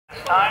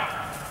time.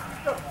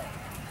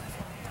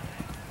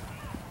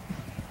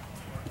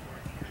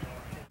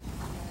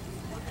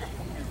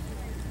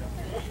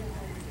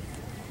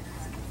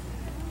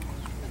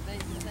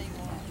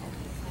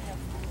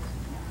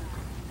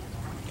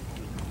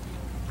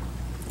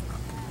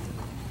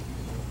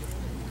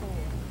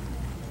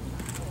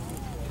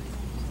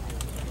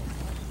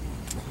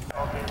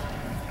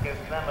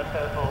 Gives them a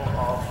total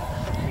of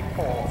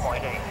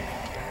 64.8.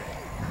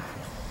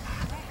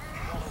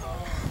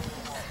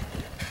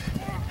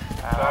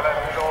 So let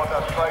me know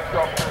that's great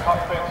job to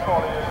Hutchins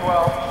Folly as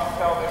well.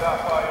 Tell me that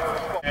by your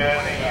response. Here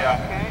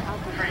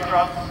the tree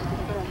trunks.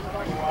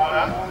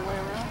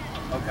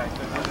 Okay,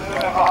 so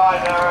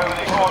Behind there over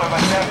the corner,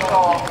 but just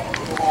on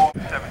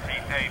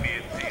 17 A, B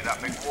and C, that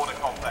big water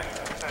complex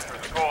in the centre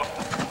of the course.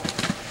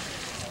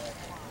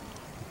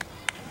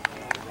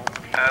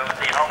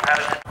 The home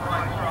palace.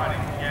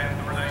 Riding again,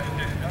 the related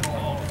distance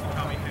of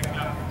coming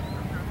picture.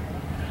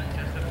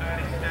 Just a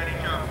fairly steady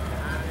jump.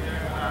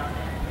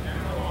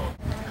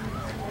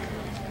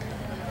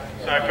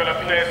 So Phillip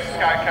clears the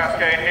Sky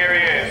Cascade, here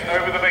he is,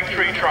 over the big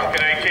tree trunk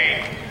in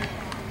 18.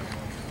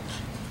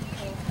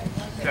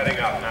 Setting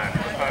up now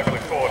over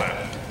the corner,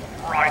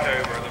 right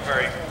over at the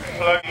very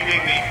close.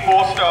 Leading the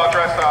 4-star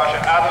dressage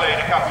at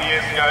Adelaide a couple of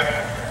years ago,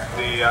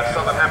 the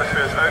Southern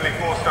Hemisphere's only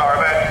 4-star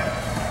event.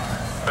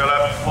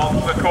 Phillip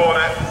onto the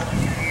corner.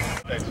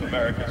 States of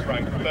America is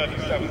ranked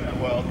 37th in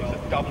the world. He's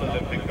a double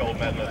Olympic gold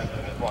medalist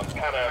and has won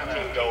Pan Am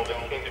team gold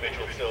and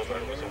individual silver.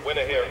 And was a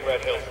winner here at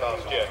Red Hills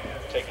last year,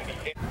 taking the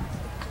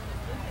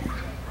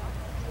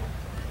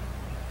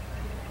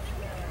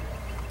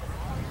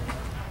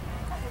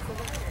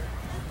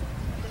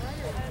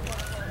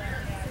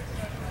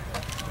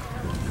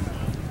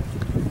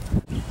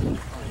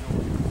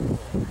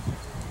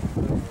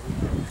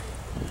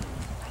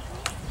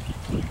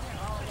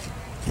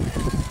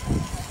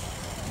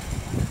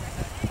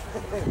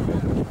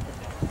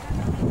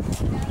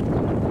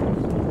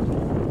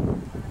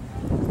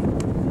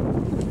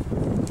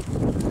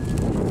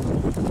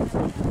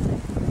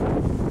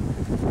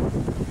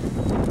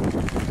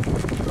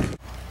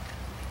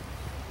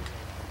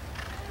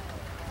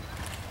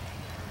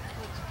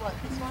What,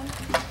 this one?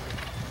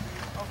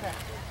 Okay.